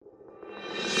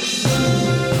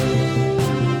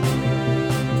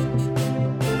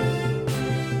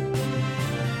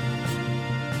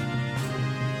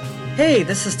Hey,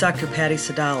 this is Dr. Patty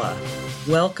Sadala.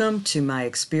 Welcome to my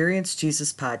Experience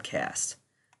Jesus podcast.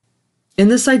 In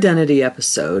this identity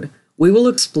episode, we will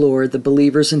explore the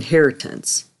believer's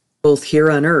inheritance, both here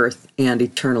on earth and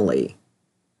eternally.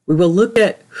 We will look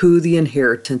at who the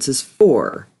inheritance is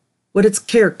for, what it's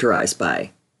characterized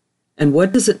by, and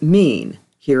what does it mean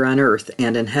here on earth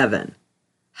and in heaven.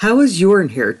 How is your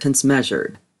inheritance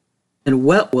measured, and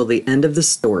what will the end of the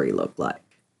story look like?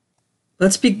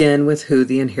 Let's begin with who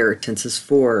the inheritance is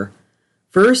for.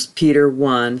 1 Peter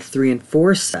 1, 3 and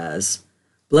 4 says,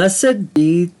 "Blessed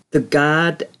be the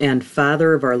God and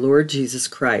Father of our Lord Jesus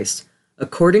Christ.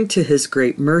 According to his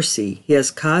great mercy, he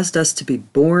has caused us to be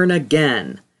born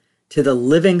again to the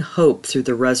living hope through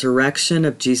the resurrection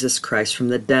of Jesus Christ from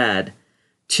the dead,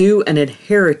 to an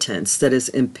inheritance that is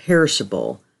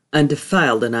imperishable,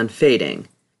 undefiled, and unfading,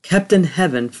 kept in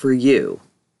heaven for you."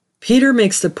 Peter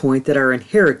makes the point that our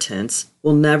inheritance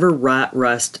will never rot,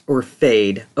 rust, or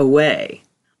fade away.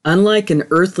 Unlike an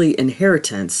earthly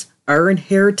inheritance, our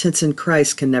inheritance in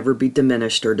Christ can never be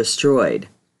diminished or destroyed.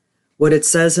 What it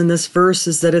says in this verse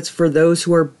is that it's for those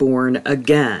who are born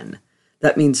again.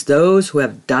 That means those who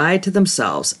have died to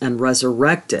themselves and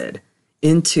resurrected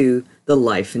into the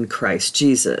life in Christ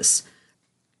Jesus.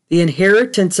 The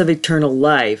inheritance of eternal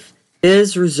life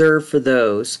is reserved for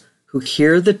those who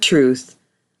hear the truth,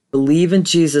 believe in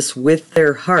Jesus with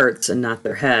their hearts and not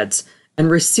their heads,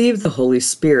 and receive the Holy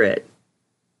Spirit,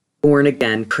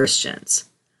 born-again Christians.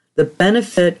 The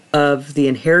benefit of the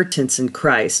inheritance in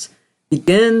Christ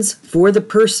begins for the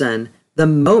person the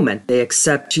moment they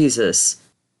accept Jesus.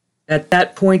 At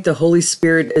that point, the Holy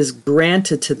Spirit is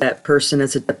granted to that person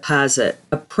as a deposit,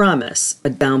 a promise, a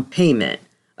down payment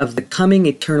of the coming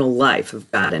eternal life of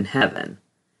God in heaven.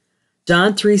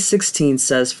 John 3:16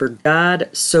 says, "For God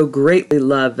so greatly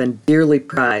loved and dearly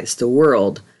prized the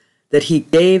world that he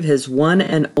gave his one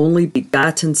and only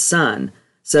begotten Son,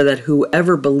 so that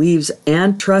whoever believes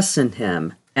and trusts in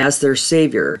him as their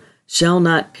Savior shall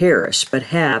not perish but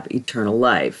have eternal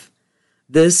life."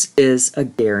 This is a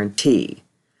guarantee.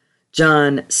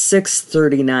 John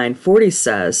 6:39-40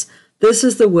 says, "This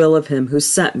is the will of him who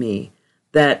sent me,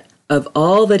 that of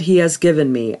all that he has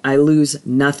given me I lose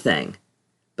nothing,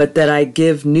 but that I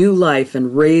give new life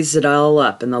and raise it all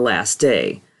up in the last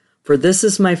day. For this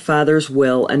is my Father's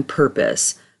will and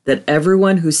purpose, that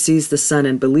everyone who sees the Son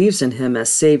and believes in him as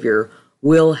Savior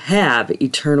will have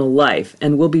eternal life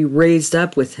and will be raised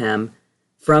up with him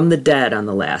from the dead on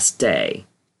the last day."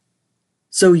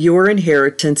 So your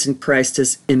inheritance in Christ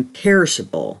is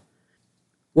imperishable.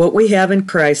 What we have in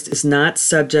Christ is not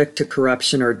subject to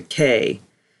corruption or decay.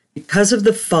 Because of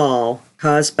the fall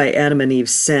caused by Adam and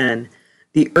Eve's sin,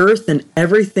 the earth and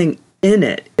everything in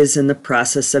it is in the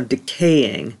process of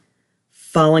decaying,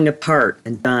 falling apart,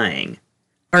 and dying.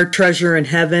 Our treasure in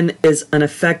heaven is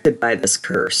unaffected by this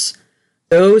curse.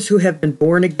 Those who have been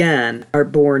born again are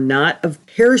born not of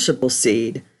perishable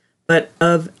seed, but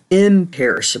of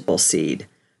imperishable seed,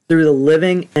 through the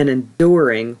living and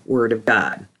enduring Word of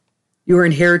God. Your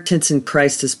inheritance in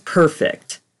Christ is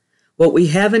perfect. What we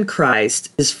have in Christ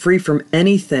is free from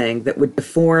anything that would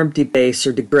deform, debase,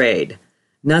 or degrade.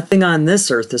 Nothing on this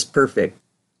earth is perfect.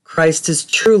 Christ is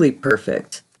truly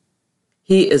perfect.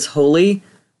 He is holy,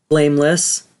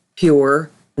 blameless,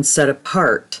 pure, and set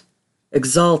apart,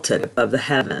 exalted above the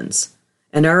heavens.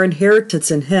 And our inheritance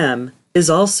in him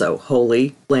is also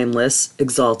holy, blameless,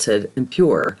 exalted, and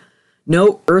pure.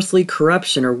 No earthly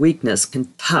corruption or weakness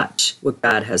can touch what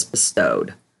God has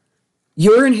bestowed.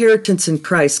 Your inheritance in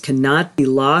Christ cannot be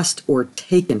lost or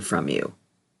taken from you.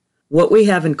 What we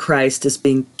have in Christ is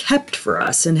being kept for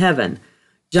us in heaven.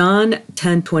 John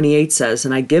 10:28 says,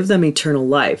 "And I give them eternal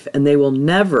life, and they will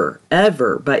never,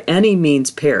 ever, by any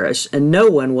means perish, and no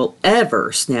one will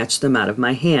ever snatch them out of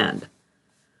my hand."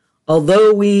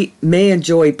 Although we may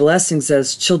enjoy blessings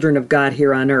as children of God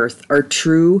here on earth, our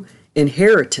true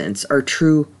inheritance, our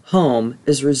true home,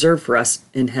 is reserved for us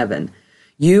in heaven.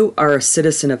 You are a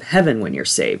citizen of heaven when you're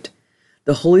saved.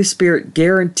 The Holy Spirit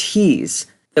guarantees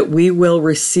that we will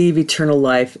receive eternal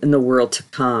life in the world to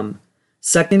come.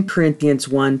 2 Corinthians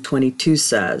 1:22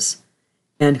 says,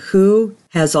 "And who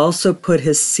has also put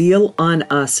his seal on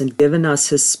us and given us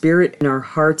his Spirit in our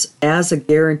hearts as a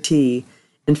guarantee.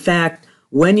 In fact,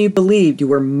 when you believed, you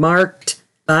were marked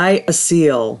by a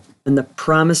seal, and the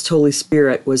promised Holy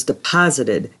Spirit was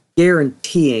deposited,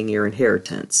 guaranteeing your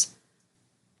inheritance."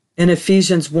 In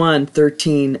Ephesians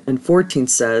 1:13 and 14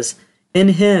 says, "In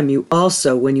him you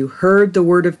also, when you heard the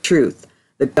word of truth,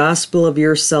 the gospel of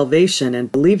your salvation,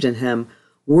 and believed in him,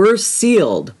 were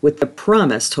sealed with the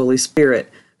promised Holy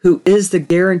Spirit, who is the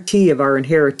guarantee of our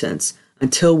inheritance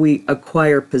until we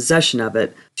acquire possession of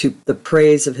it to the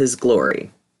praise of his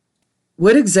glory.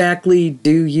 What exactly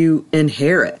do you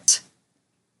inherit?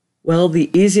 Well, the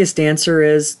easiest answer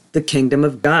is the kingdom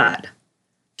of God.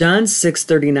 John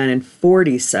 6:39 and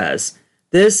 40 says,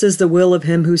 "This is the will of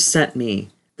him who sent me,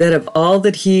 that of all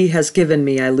that he has given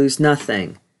me I lose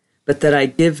nothing, but that I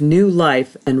give new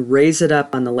life and raise it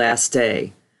up on the last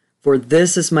day. For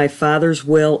this is my Father's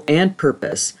will and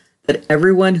purpose, that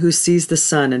everyone who sees the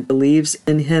Son and believes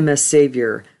in him as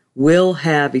Savior will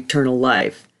have eternal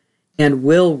life, and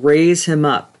will raise him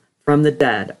up from the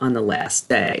dead on the last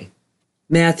day."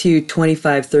 Matthew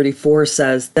 25:34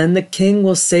 says, "Then the king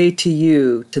will say to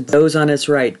you, to those on his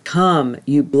right, 'Come,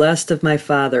 you blessed of my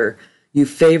Father, you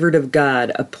favored of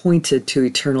God, appointed to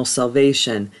eternal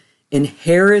salvation.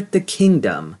 Inherit the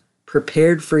kingdom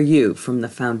prepared for you from the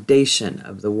foundation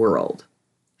of the world.'"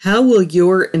 How will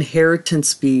your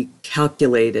inheritance be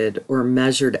calculated or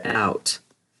measured out?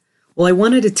 Well, I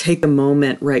wanted to take a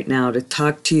moment right now to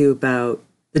talk to you about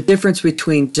the difference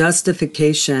between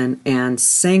justification and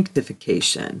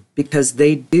sanctification, because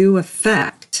they do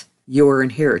affect your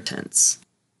inheritance.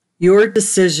 Your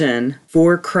decision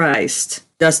for Christ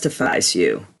justifies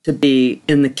you to be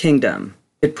in the kingdom.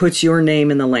 It puts your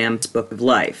name in the Lamb's Book of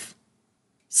Life.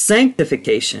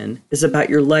 Sanctification is about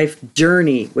your life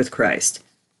journey with Christ,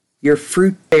 your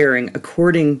fruit bearing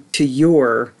according to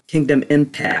your kingdom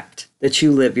impact that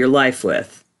you live your life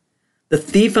with. The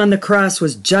thief on the cross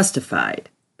was justified,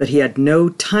 but he had no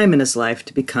time in his life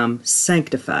to become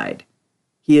sanctified.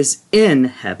 He is in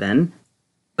heaven,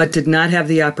 but did not have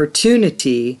the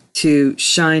opportunity to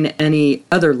shine any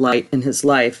other light in his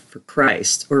life for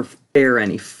Christ or bear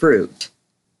any fruit.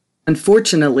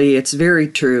 Unfortunately, it's very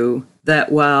true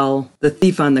that while the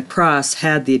thief on the cross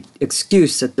had the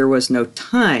excuse that there was no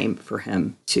time for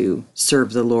him to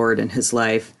serve the Lord in his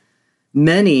life,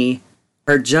 many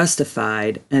are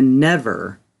justified and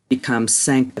never become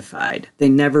sanctified. They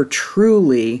never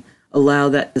truly allow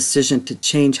that decision to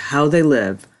change how they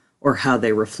live or how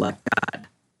they reflect God.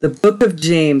 The book of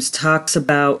James talks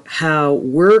about how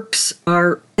works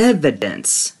are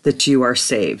evidence that you are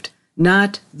saved,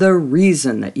 not the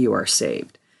reason that you are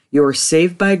saved. You are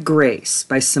saved by grace,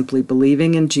 by simply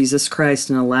believing in Jesus Christ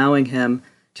and allowing him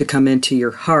to come into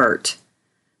your heart.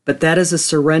 But that is a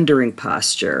surrendering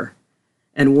posture.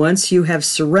 And once you have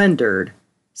surrendered,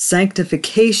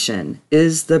 sanctification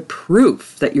is the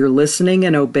proof that you're listening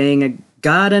and obeying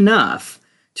God enough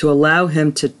to allow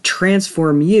him to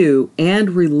transform you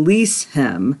and release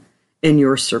him in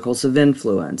your circles of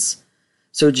influence.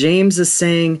 So James is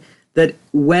saying that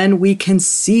when we can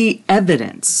see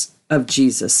evidence of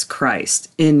Jesus Christ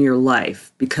in your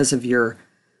life because of your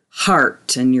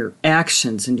heart and your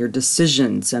actions and your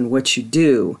decisions and what you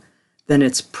do, then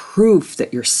it's proof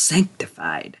that you're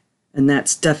sanctified. And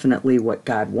that's definitely what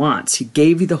God wants. He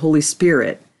gave you the Holy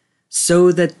Spirit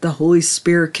so that the Holy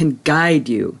Spirit can guide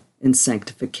you in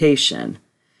sanctification.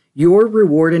 Your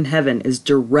reward in heaven is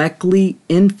directly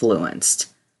influenced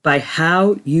by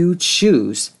how you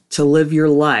choose to live your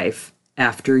life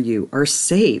after you are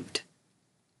saved.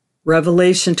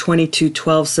 Revelation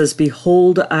 22:12 says,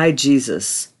 "Behold, I,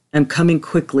 Jesus, am coming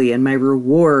quickly, and my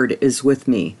reward is with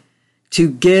me, to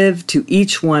give to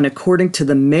each one according to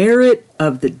the merit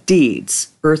of the deeds,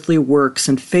 earthly works,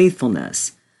 and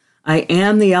faithfulness. I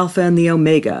am the Alpha and the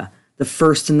Omega, the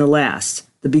first and the last,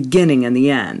 the beginning and the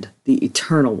end, the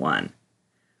eternal one."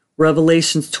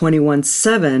 Revelations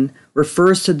 21:7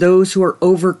 refers to those who are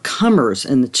overcomers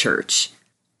in the church.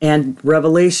 And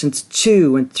Revelations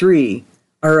 2 and 3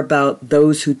 are about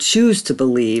those who choose to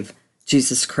believe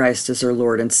Jesus Christ as their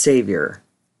Lord and Savior.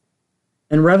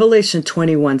 In Revelation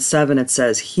 21:7 it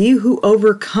says, "He who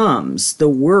overcomes the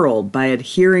world by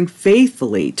adhering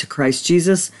faithfully to Christ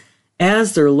Jesus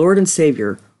as their Lord and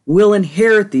Savior will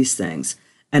inherit these things,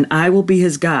 and I will be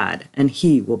his God, and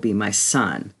he will be my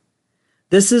son."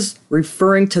 This is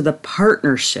referring to the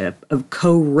partnership of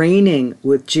co-reigning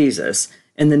with Jesus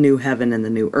in the new heaven and the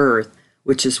new earth,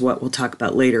 which is what we'll talk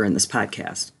about later in this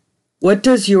podcast. What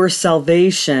does your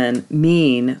salvation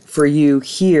mean for you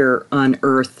here on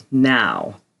earth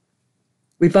now?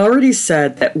 We've already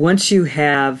said that once you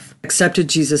have accepted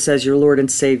Jesus as your Lord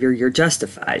and Savior, you're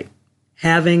justified,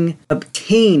 having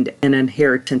obtained an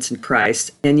inheritance in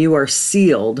Christ, and you are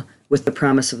sealed with the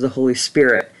promise of the Holy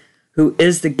Spirit, who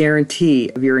is the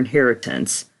guarantee of your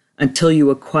inheritance until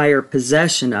you acquire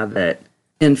possession of it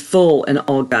in full in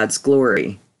all God's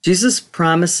glory. Jesus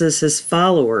promises his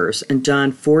followers in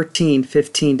John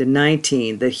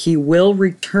 14:15-19 that he will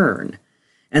return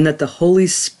and that the Holy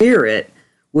Spirit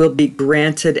will be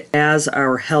granted as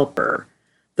our helper.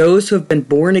 Those who have been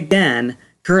born again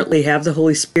currently have the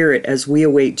Holy Spirit as we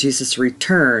await Jesus'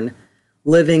 return,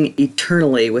 living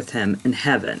eternally with him in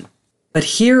heaven. But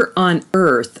here on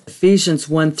earth, Ephesians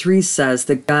 1:3 says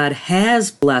that God has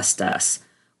blessed us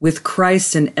with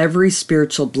Christ in every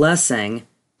spiritual blessing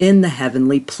in the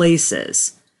heavenly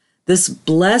places. This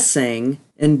blessing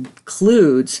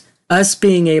includes us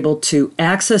being able to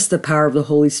access the power of the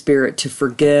Holy Spirit to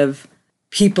forgive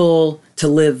people, to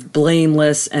live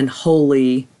blameless and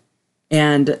holy.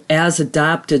 And as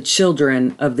adopted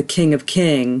children of the King of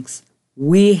Kings,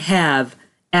 we have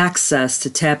access to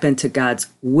tap into God's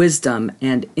wisdom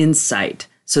and insight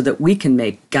so that we can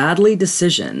make godly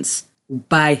decisions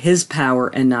by his power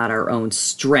and not our own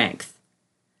strength.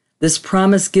 This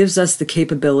promise gives us the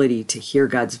capability to hear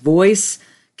God's voice,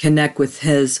 connect with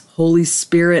his Holy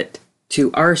Spirit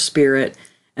to our spirit,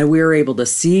 and we are able to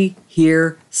see,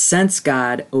 hear, sense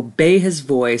God, obey his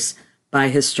voice by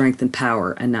his strength and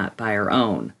power and not by our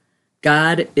own.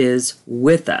 God is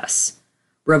with us.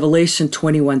 Revelation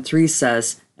 21:3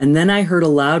 says, "And then I heard a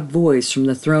loud voice from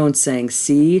the throne saying,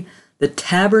 'See, the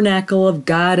tabernacle of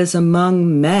God is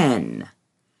among men,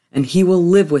 and he will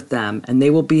live with them, and they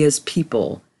will be his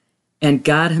people, and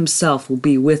God himself will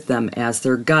be with them as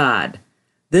their God.'"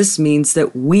 This means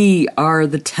that we are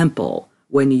the temple.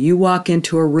 When you walk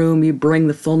into a room, you bring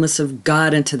the fullness of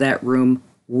God into that room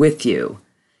with you.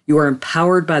 You are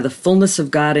empowered by the fullness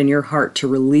of God in your heart to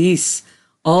release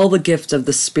all the gifts of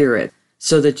the Spirit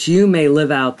so that you may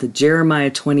live out the Jeremiah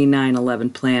 29:11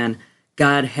 plan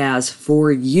God has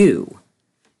for you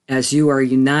as you are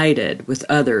united with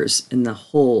others in the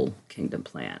whole kingdom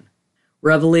plan.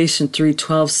 Revelation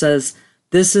 3:12 says,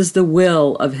 "This is the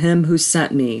will of him who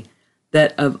sent me,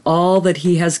 that of all that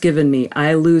he has given me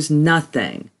I lose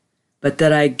nothing, but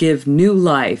that I give new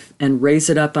life and raise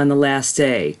it up on the last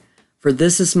day. For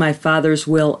this is my Father's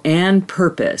will and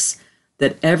purpose,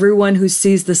 that everyone who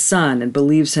sees the Son and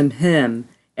believes in him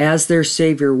as their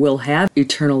Savior will have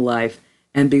eternal life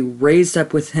and be raised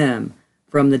up with him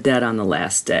from the dead on the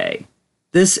last day."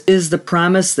 This is the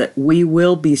promise that we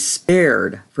will be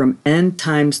spared from end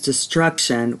times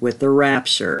destruction with the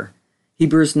rapture.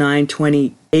 Hebrews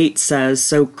 9:28 says,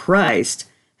 "So Christ,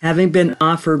 having been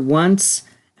offered once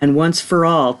and once for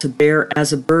all to bear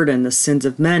as a burden the sins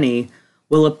of many,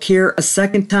 will appear a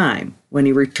second time when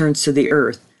he returns to the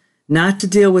earth, not to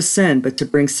deal with sin, but to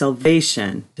bring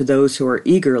salvation to those who are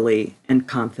eagerly and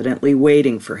confidently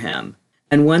waiting for him."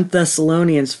 And 1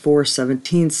 Thessalonians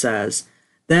 4:17 says,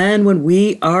 "Then when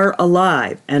we are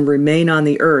alive and remain on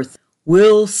the earth,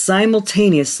 we'll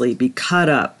simultaneously be caught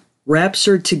up,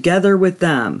 raptured together with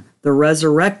them, the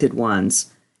resurrected ones,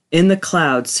 in the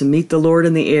clouds to meet the Lord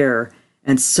in the air,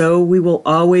 and so we will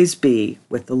always be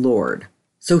with the Lord."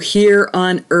 So here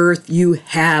on earth, you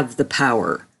have the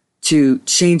power to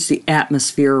change the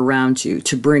atmosphere around you,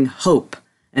 to bring hope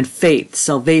and faith,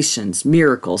 salvations,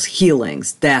 miracles,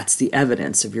 healings. That's the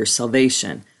evidence of your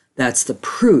salvation. That's the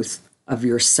proof of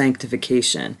your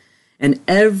sanctification. And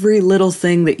every little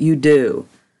thing that you do,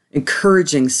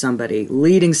 encouraging somebody,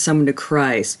 leading someone to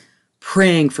Christ,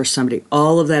 praying for somebody,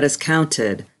 all of that is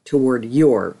counted toward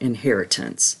your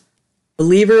inheritance.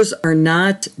 Believers are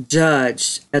not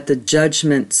judged at the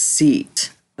judgment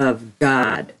seat of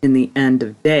God in the end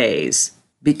of days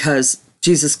because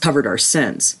Jesus covered our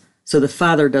sins. So the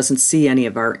Father doesn't see any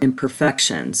of our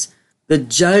imperfections. The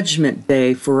judgment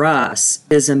day for us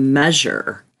is a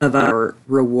measure of our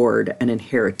reward and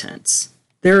inheritance.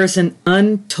 There is an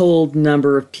untold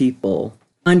number of people,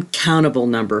 uncountable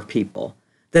number of people,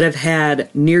 that have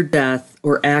had near death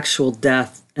or actual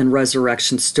death and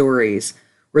resurrection stories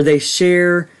where they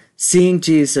share seeing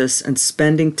Jesus and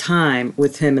spending time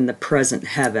with him in the present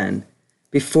heaven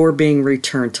before being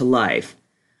returned to life.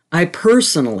 I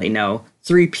personally know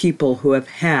 3 people who have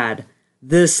had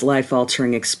this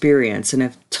life-altering experience and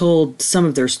have told some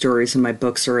of their stories in my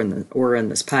books or in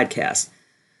this podcast.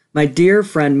 My dear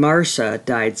friend Marcia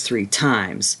died 3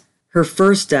 times. Her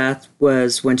first death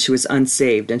was when she was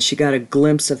unsaved and she got a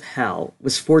glimpse of hell,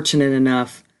 was fortunate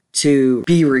enough to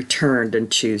be returned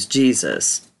and choose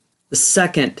Jesus. The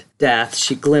second death,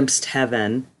 she glimpsed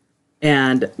heaven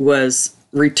and was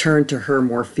returned to her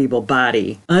more feeble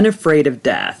body, unafraid of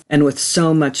death, and with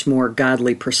so much more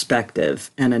godly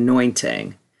perspective and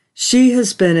anointing. She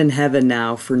has been in heaven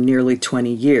now for nearly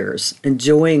 20 years,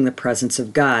 enjoying the presence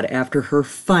of God after her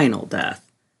final death.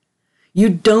 You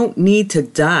don't need to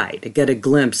die to get a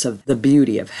glimpse of the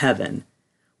beauty of heaven.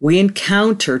 We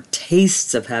encounter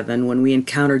tastes of heaven when we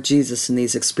encounter Jesus in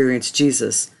these Experience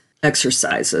Jesus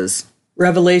exercises.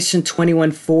 Revelation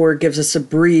 21:4 gives us a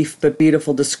brief but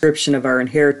beautiful description of our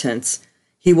inheritance.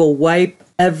 He will wipe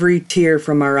every tear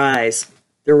from our eyes.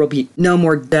 There will be no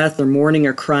more death or mourning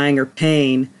or crying or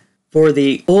pain, for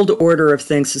the old order of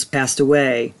things has passed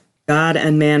away. God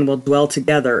and man will dwell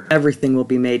together. Everything will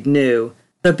be made new.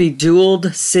 The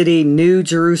bejeweled city, New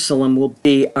Jerusalem, will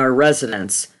be our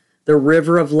residence. The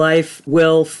river of life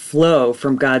will flow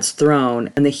from God's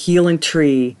throne, and the healing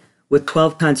tree with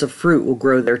 12 kinds of fruit will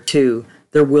grow there too.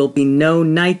 There will be no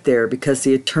night there, because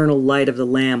the eternal light of the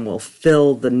Lamb will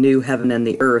fill the new heaven and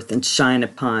the earth and shine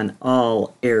upon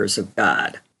all heirs of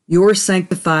God. Your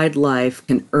sanctified life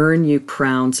can earn you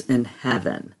crowns in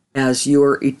heaven as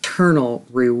your eternal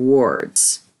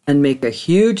rewards, and make a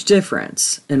huge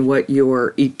difference in what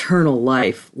your eternal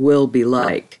life will be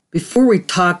like. Before we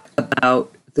talk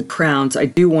about the crowns, I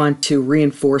do want to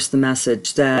reinforce the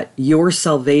message that your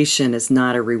salvation is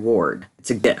not a reward.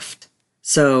 It's a gift.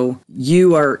 So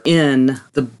you are in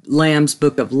the Lamb's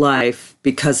Book of Life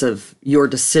because of your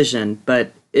decision,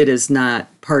 but it is not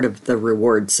part of the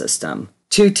reward system.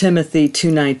 2 Timothy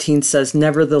 2:19 says,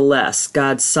 "Nevertheless,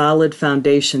 God's solid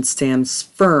foundation stands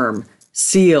firm,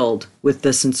 sealed with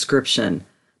this inscription: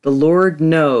 The Lord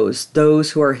knows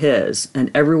those who are his,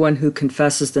 and everyone who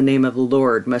confesses the name of the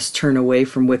Lord must turn away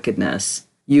from wickedness."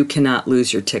 You cannot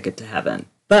lose your ticket to heaven.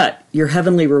 But your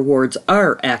heavenly rewards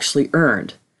are actually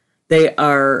earned. They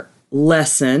are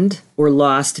lessened or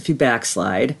lost if you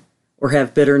backslide, or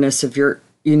have bitterness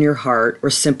in your heart, or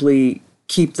simply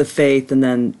keep the faith and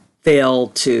then fail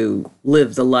to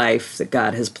live the life that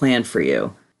God has planned for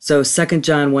you. So 2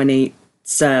 John 1:8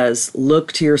 says,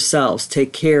 "Look to yourselves,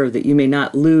 take care that you may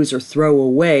not lose or throw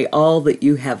away all that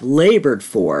you have labored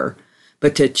for,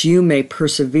 but that you may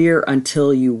persevere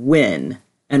until you win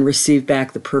and receive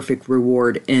back the perfect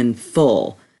reward in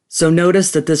full." So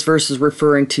notice that this verse is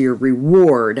referring to your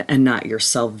reward and not your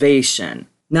salvation.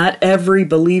 Not every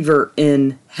believer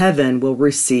in heaven will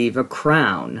receive a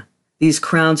crown. These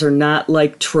crowns are not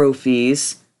like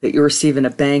trophies that you receive in a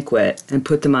banquet and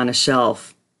put them on a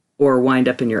shelf or wind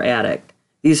up in your attic.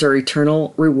 These are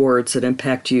eternal rewards that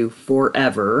impact you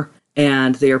forever,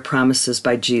 and they are promises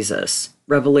by Jesus.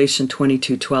 Revelation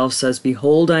 22:12 says,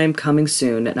 "Behold, I am coming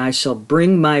soon, and I shall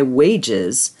bring my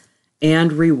wages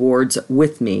and rewards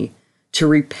with me to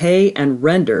repay and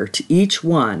render to each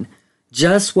one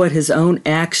just what his own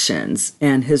actions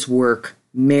and his work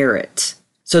merit."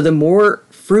 So the more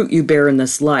fruit you bear in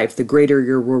this life, the greater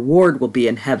your reward will be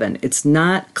in heaven. It's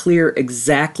not clear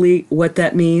exactly what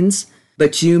that means,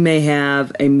 but you may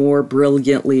have a more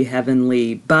brilliantly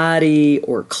heavenly body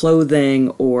or clothing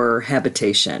or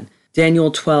habitation.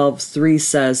 Daniel 12:3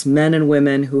 says, "Men and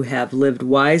women who have lived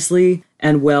wisely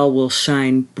and well will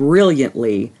shine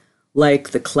brilliantly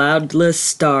like the cloudless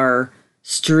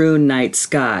star-strewn night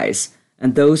skies,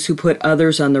 and those who put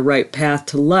others on the right path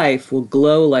to life will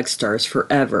glow like stars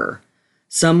forever."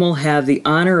 Some will have the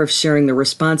honor of sharing the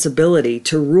responsibility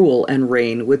to rule and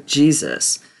reign with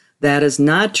Jesus. That is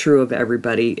not true of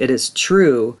everybody. It is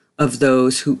true of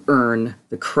those who earn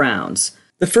the crowns.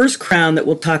 The first crown that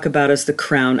we'll talk about is the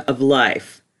crown of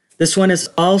life. This one is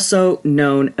also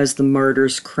known as the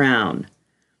martyr's crown.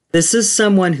 This is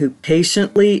someone who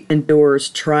patiently endures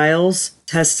trials,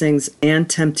 testings, and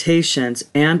temptations,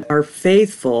 and are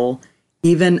faithful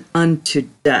even unto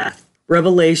death.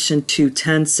 Revelation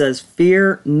 2:10 says,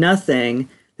 "Fear nothing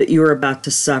that you are about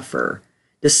to suffer.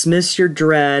 Dismiss your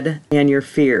dread and your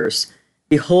fears.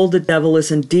 Behold, the devil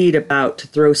is indeed about to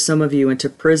throw some of you into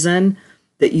prison,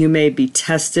 that you may be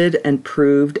tested and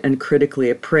proved and critically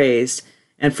appraised.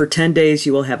 And for 10 days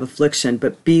you will have affliction,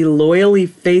 but be loyally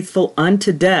faithful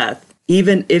unto death,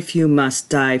 even if you must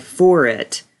die for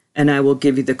it, and I will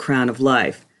give you the crown of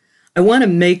life." I want to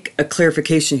make a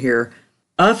clarification here.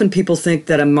 Often people think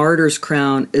that a martyr's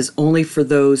crown is only for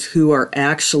those who are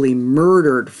actually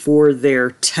murdered for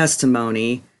their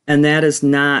testimony, and that is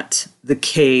not the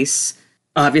case.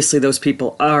 Obviously, those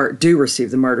people do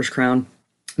receive the martyr's crown,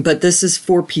 but this is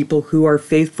for people who are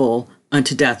faithful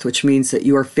unto death, which means that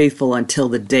you are faithful until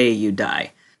the day you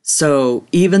die. So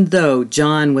even though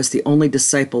John was the only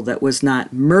disciple that was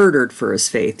not murdered for his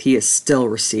faith, he has still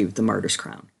received the martyr's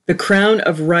crown. The crown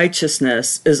of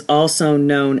righteousness is also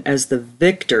known as the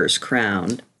victor's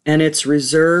crown, and it's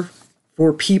reserved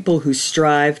for people who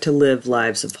strive to live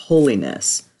lives of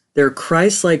holiness. Their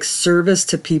Christ-like service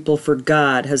to people for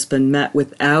God has been met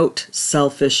without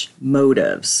selfish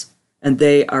motives, and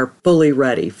they are fully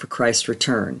ready for Christ's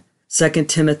return. 2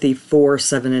 Timothy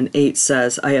 4:7-8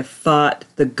 says, "I have fought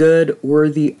the good,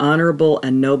 worthy, honorable,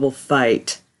 and noble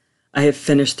fight. I have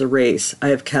finished the race. I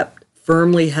have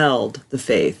firmly held the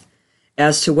faith.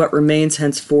 As to what remains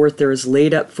henceforth, there is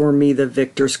laid up for me the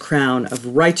victor's crown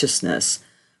of righteousness,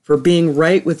 for being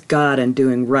right with God and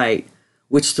doing right,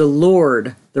 which the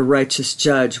Lord, the righteous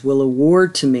judge, will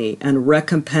award to me and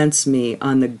recompense me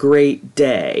on the great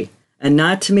day. And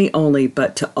not to me only,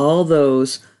 but to all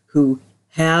those who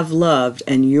have loved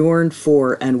and yearned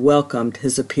for and welcomed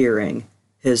his appearing,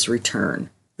 his return.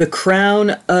 The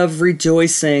crown of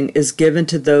rejoicing is given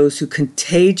to those who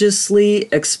contagiously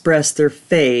express their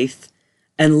faith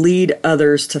and lead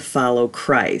others to follow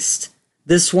Christ.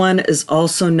 This one is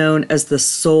also known as the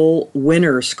soul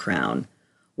winner's crown.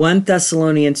 1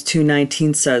 Thessalonians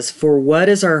 2:19 says, "For what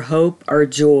is our hope, our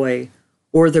joy,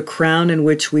 or the crown in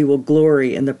which we will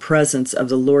glory in the presence of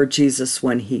the Lord Jesus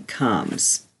when he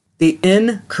comes?" The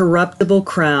incorruptible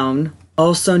crown,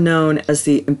 also known as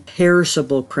the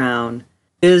imperishable crown,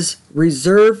 is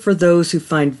reserved for those who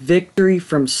find victory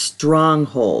from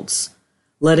strongholds,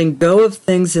 letting go of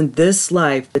things in this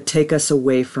life that take us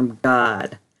away from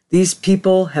God. These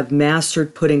people have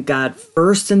mastered putting God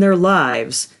first in their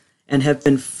lives and have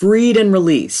been freed and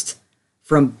released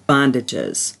from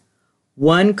bondages.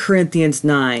 1 Corinthians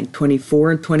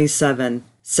 9:24 and 27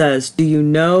 says, "Do you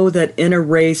know that in a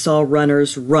race all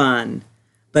runners run,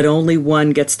 but only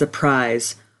one gets the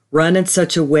prize? Run in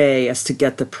such a way as to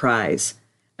get the prize.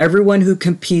 Everyone who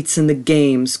competes in the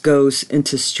games goes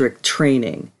into strict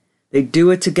training. They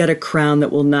do it to get a crown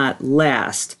that will not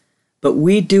last, but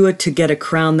we do it to get a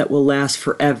crown that will last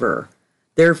forever.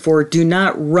 Therefore, do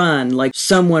not run like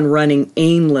someone running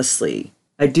aimlessly.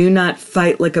 I do not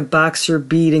fight like a boxer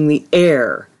beating the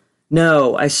air.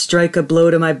 No, I strike a blow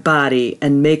to my body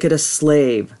and make it a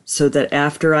slave, so that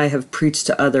after I have preached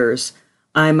to others,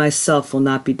 I myself will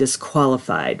not be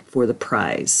disqualified for the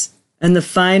prize." And the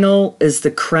final is the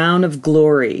crown of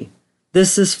glory.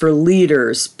 This is for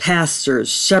leaders, pastors,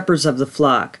 shepherds of the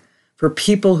flock, for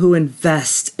people who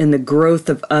invest in the growth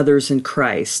of others in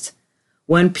Christ.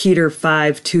 1 Peter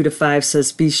 5:2-5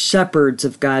 says, "Be shepherds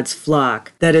of God's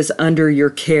flock that is under your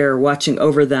care, watching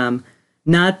over them,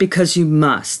 not because you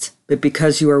must, but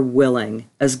because you are willing,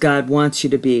 as God wants you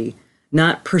to be,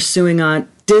 not pursuing on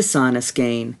dishonest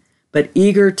gain, but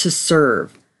eager to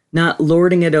serve, not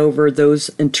lording it over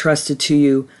those entrusted to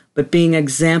you, but being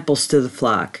examples to the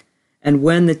flock. And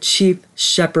when the chief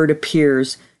shepherd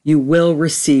appears, you will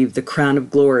receive the crown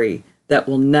of glory that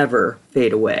will never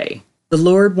fade away." The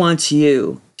Lord wants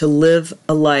you to live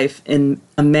a life in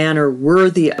a manner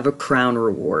worthy of a crown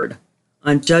reward.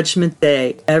 On Judgment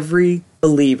Day, every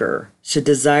believer should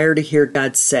desire to hear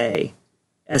God say,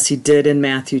 as he did in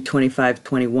Matthew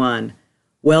 25:21,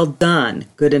 "Well done,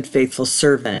 good and faithful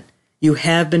servant. You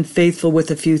have been faithful with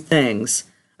a few things.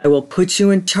 I will put you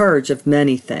in charge of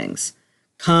many things.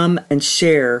 Come and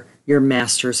share your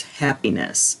master's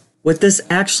happiness." What this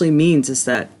actually means is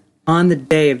that on the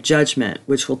day of judgment,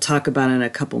 which we'll talk about in a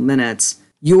couple minutes,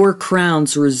 your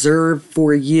crowns reserve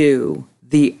for you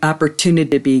the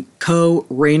opportunity to be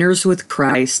co-reigners with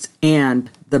Christ and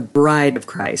the bride of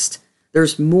Christ.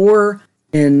 There's more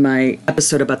in my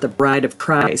episode about the bride of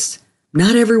Christ.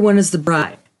 Not everyone is the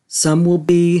bride. Some will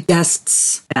be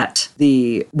guests at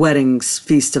the wedding's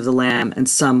feast of the Lamb, and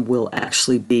some will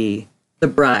actually be the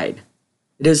bride.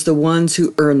 It is the ones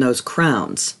who earn those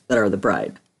crowns that are the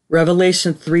bride.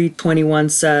 Revelation 3:21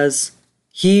 says,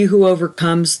 "He who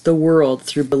overcomes the world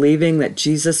through believing that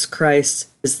Jesus Christ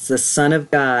is the Son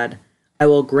of God, I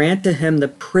will grant to him the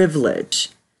privilege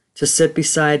to sit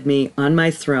beside me on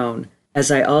my throne,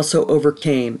 as I also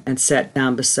overcame and sat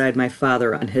down beside my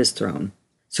Father on his throne."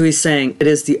 So he's saying it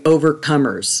is the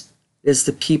overcomers, it is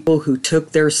the people who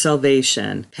took their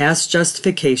salvation past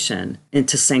justification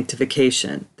into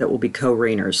sanctification that will be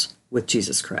co-reigners with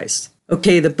Jesus Christ.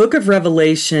 Okay, the book of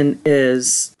Revelation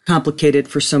is complicated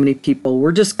for so many people.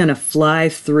 We're just going to fly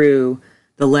through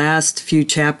the last few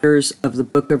chapters of the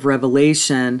book of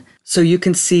Revelation so you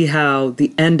can see how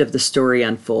the end of the story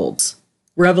unfolds.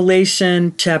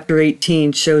 Revelation chapter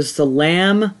 18 shows the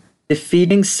Lamb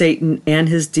defeating Satan and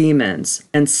his demons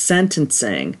and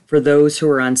sentencing for those who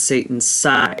are on Satan's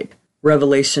side.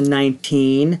 Revelation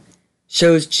 19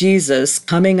 shows Jesus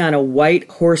coming on a white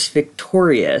horse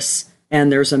victorious, and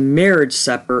there's a marriage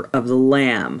supper of the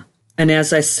Lamb. And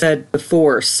as I said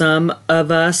before, some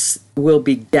of us will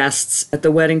be guests at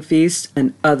the wedding feast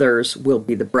and others will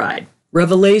be the bride.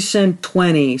 Revelation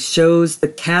 20 shows the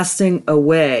casting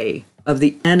away of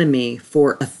the enemy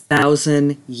for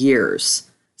 1,000 years.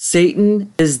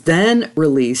 Satan is then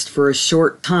released for a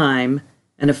short time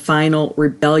and a final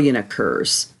rebellion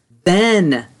occurs.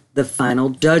 Then the final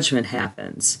judgment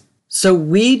happens. So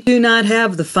we do not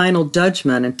have the final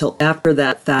judgment until after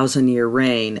that 1,000-year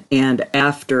reign and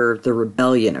after the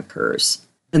rebellion occurs.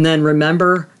 And then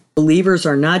remember, believers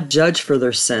are not judged for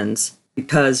their sins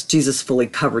because Jesus fully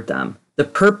covered them. The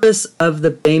purpose of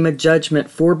the Bema judgment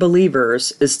for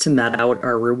believers is to met out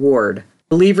our reward.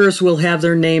 Believers will have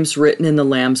their names written in the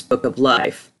Lamb's Book of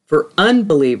Life. For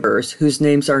unbelievers whose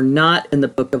names are not in the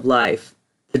Book of Life,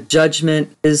 the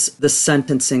judgment is the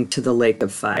sentencing to the lake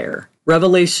of fire.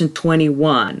 Revelation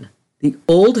 21, the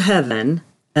old heaven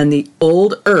and the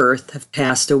old earth have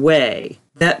passed away.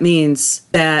 That means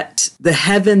that the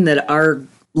heaven that our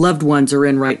loved ones are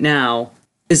in right now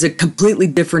is a completely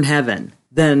different heaven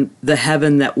than the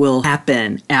heaven that will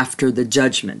happen after the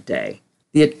judgment day.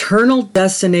 The eternal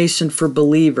destination for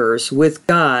believers with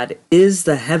God is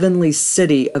the heavenly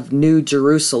city of New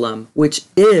Jerusalem, which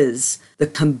is the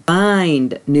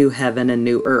combined new heaven and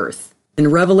new earth. In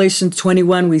Revelation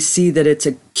 21, we see that it's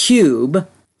a cube,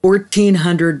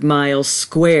 1,400 miles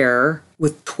square,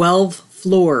 with 12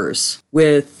 floors,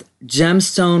 with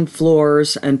gemstone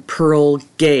floors and pearl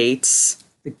gates.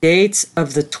 The gates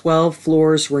of the 12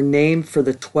 floors were named for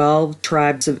the 12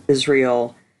 tribes of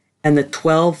Israel, and the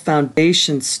 12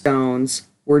 foundation stones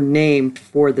were named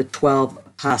for the 12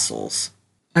 apostles.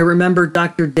 I remember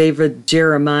Dr. David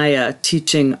Jeremiah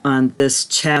teaching on this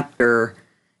chapter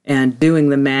and doing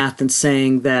the math and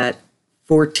saying that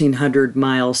 1,400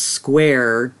 miles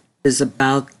squared is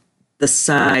about the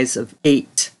size of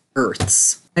 8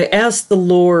 earths. I asked the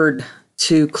Lord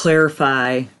to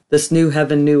clarify this new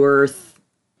heaven, new earth,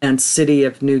 and city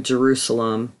of New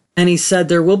Jerusalem. And he said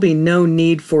there will be no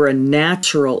need for a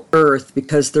natural earth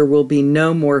because there will be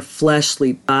no more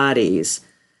fleshly bodies.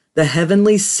 The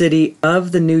heavenly city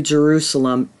of the New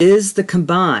Jerusalem is the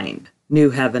combined new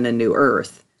heaven and new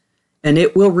earth, and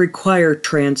it will require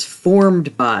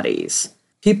transformed bodies.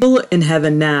 People in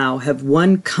heaven now have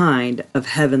one kind of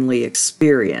heavenly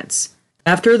experience.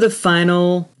 After the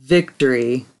final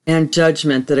victory and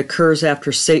judgment that occurs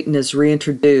after Satan is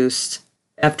reintroduced,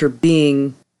 after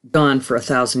being gone for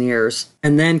 1,000 years,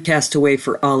 and then cast away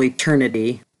for all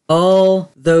eternity,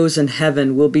 all those in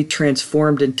heaven will be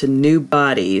transformed into new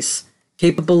bodies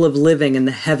capable of living in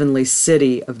the heavenly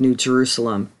city of New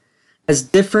Jerusalem. As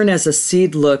different as a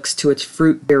seed looks to its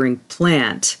fruit-bearing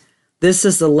plant, this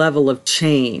is the level of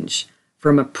change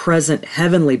from a present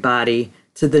heavenly body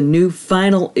to the new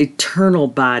final eternal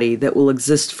body that will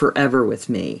exist forever with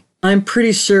me. I'm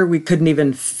pretty sure we couldn't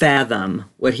even fathom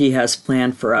what he has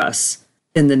planned for us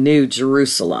in the New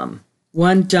Jerusalem.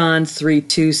 1 John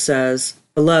 3:2 says,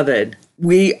 "Beloved,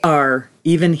 we are,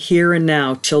 even here and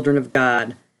now, children of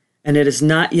God, and it is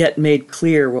not yet made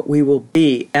clear what we will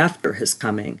be after his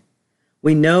coming.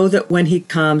 We know that when he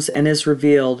comes and is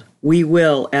revealed, we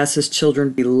will, as his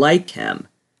children, be like him,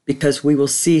 because we will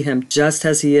see him just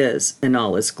as he is in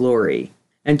all his glory."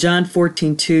 And John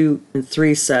 14:2 and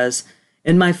 3 says,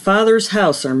 "In my Father's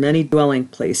house are many dwelling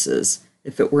places.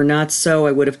 If it were not so,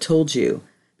 I would have told you,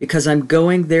 because I'm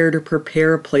going there to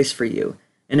prepare a place for you.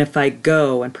 And if I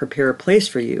go and prepare a place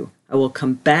for you, I will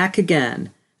come back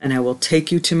again, and I will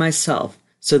take you to myself,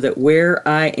 so that where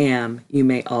I am, you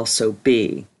may also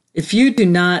be." If you do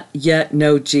not yet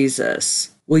know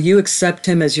Jesus, will you accept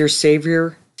him as your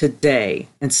Savior today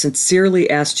and sincerely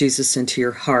ask Jesus into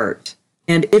your heart?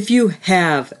 And if you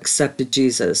have accepted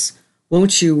Jesus,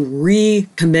 won't you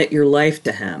recommit your life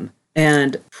to him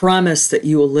and promise that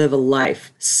you will live a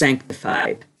life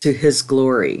sanctified to his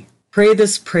glory? Pray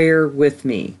this prayer with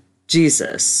me.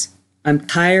 Jesus, I'm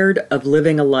tired of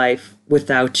living a life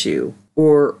without you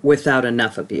or without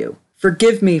enough of you.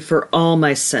 Forgive me for all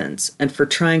my sins and for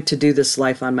trying to do this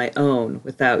life on my own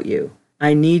without you.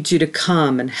 I need you to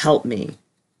come and help me.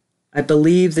 I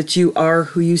believe that you are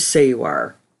who you say you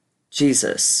are,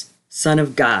 Jesus, Son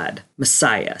of God,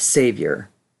 Messiah, Savior.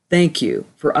 Thank you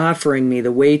for offering me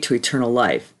the way to eternal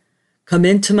life. Come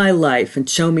into my life and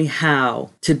show me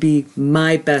how to be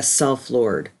my best self,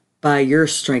 Lord, by your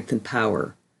strength and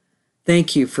power.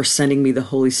 Thank you for sending me the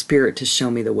Holy Spirit to show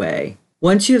me the way.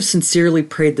 Once you have sincerely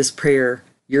prayed this prayer,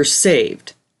 you're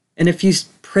saved. And if you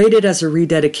prayed it as a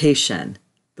rededication,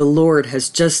 the Lord has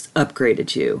just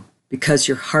upgraded you because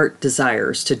your heart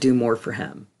desires to do more for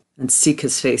him and seek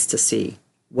his face to see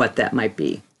what that might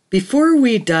be. Before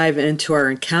we dive into our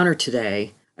encounter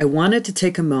today, I wanted to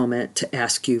take a moment to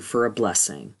ask you for a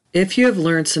blessing. If you have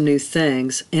learned some new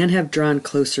things and have drawn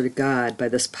closer to God by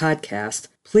this podcast,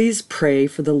 please pray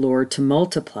for the Lord to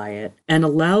multiply it and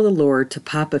allow the Lord to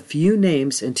pop a few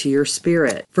names into your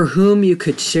spirit for whom you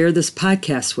could share this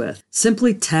podcast with.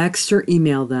 Simply text or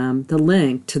email them the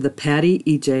link to the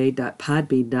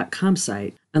pattyej.podbean.com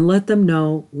site and let them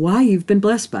know why you've been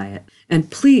blessed by it.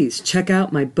 And please check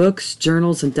out my books,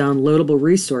 journals, and downloadable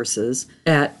resources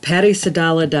at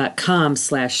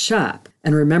pattysadala.com/shop.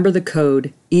 And remember the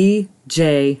code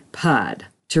EJPOD.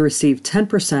 to receive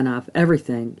 10% off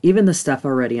everything, even the stuff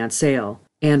already on sale.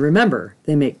 And remember,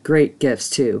 they make great gifts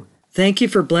too. Thank you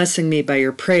for blessing me by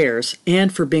your prayers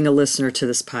and for being a listener to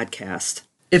this podcast.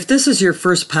 If this is your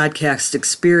first podcast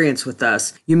experience with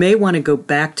us, you may want to go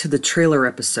back to the trailer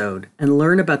episode and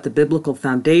learn about the biblical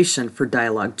foundation for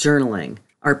dialogue journaling,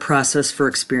 our process for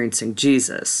experiencing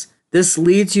Jesus. This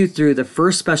leads you through the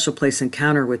first special place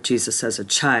encounter with Jesus as a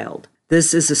child.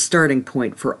 This is a starting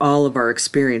point for all of our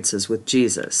experiences with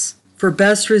Jesus. For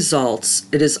best results,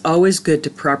 it is always good to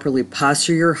properly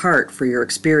posture your heart for your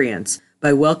experience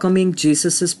by welcoming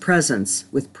Jesus' presence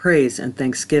with praise and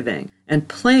thanksgiving, and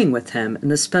playing with him in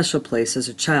the special place as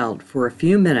a child for a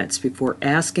few minutes before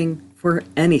asking for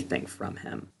anything from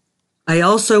him. I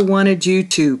also wanted you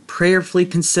to prayerfully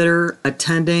consider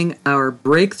attending our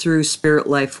Breakthrough Spirit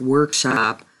Life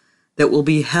workshop that will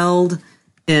be held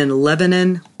in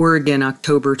Lebanon, Oregon,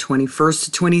 October 21st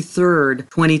to 23rd,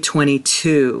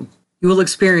 2022. You will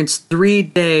experience 3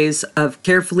 days of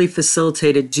carefully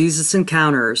facilitated Jesus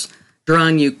encounters,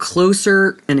 drawing you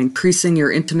closer and increasing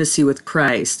your intimacy with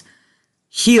Christ,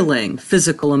 healing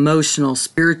physical, emotional,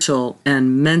 spiritual,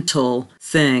 and mental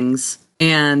things,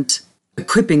 and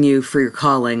equipping you for your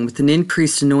calling with an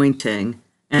increased anointing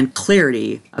and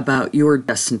clarity about your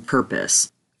destined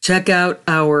purpose. Check out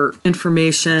our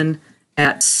information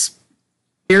at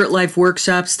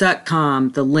spiritlifeworkshops.com.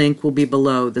 The link will be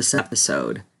below this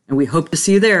episode, and we hope to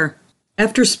see you there.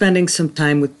 After spending some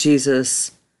time with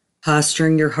Jesus,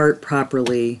 posturing your heart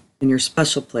properly in your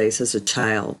special place as a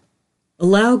child,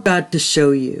 allow God to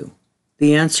show you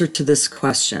the answer to this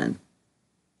question.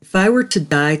 If I were to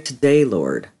die today,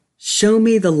 Lord, show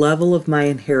me the level of my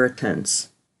inheritance.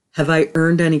 Have I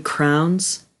earned any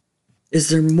crowns? Is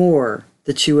there more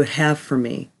that you would have for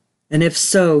me? And if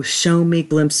so, show me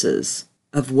glimpses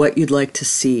of what you'd like to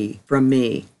see from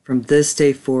me from this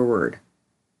day forward.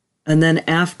 And then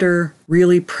after,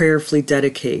 really prayerfully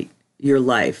dedicate your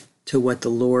life to what the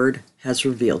Lord has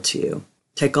revealed to you.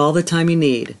 Take all the time you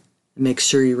need and make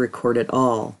sure you record it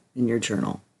all in your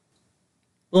journal.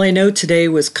 Well, I know today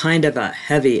was kind of a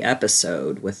heavy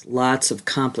episode with lots of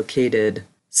complicated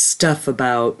stuff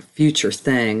about future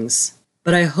things,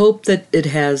 but I hope that it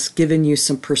has given you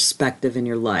some perspective in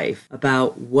your life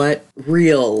about what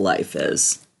real life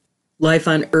is. Life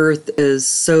on earth is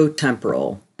so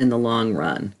temporal in the long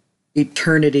run.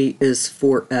 Eternity is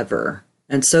forever.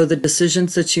 And so the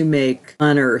decisions that you make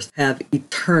on earth have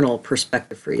eternal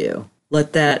perspective for you.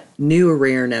 Let that new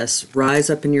awareness rise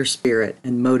up in your spirit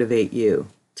and motivate you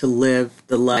to live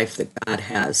the life that God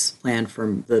has planned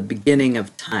from the beginning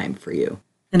of time for you.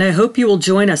 And I hope you will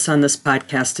join us on this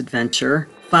podcast adventure.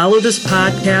 Follow this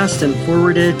podcast and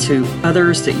forward it to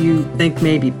others that you think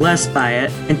may be blessed by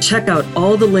it. And check out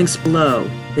all the links below.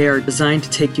 They are designed to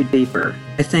take you deeper.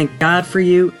 I thank God for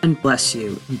you and bless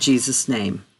you in Jesus' name.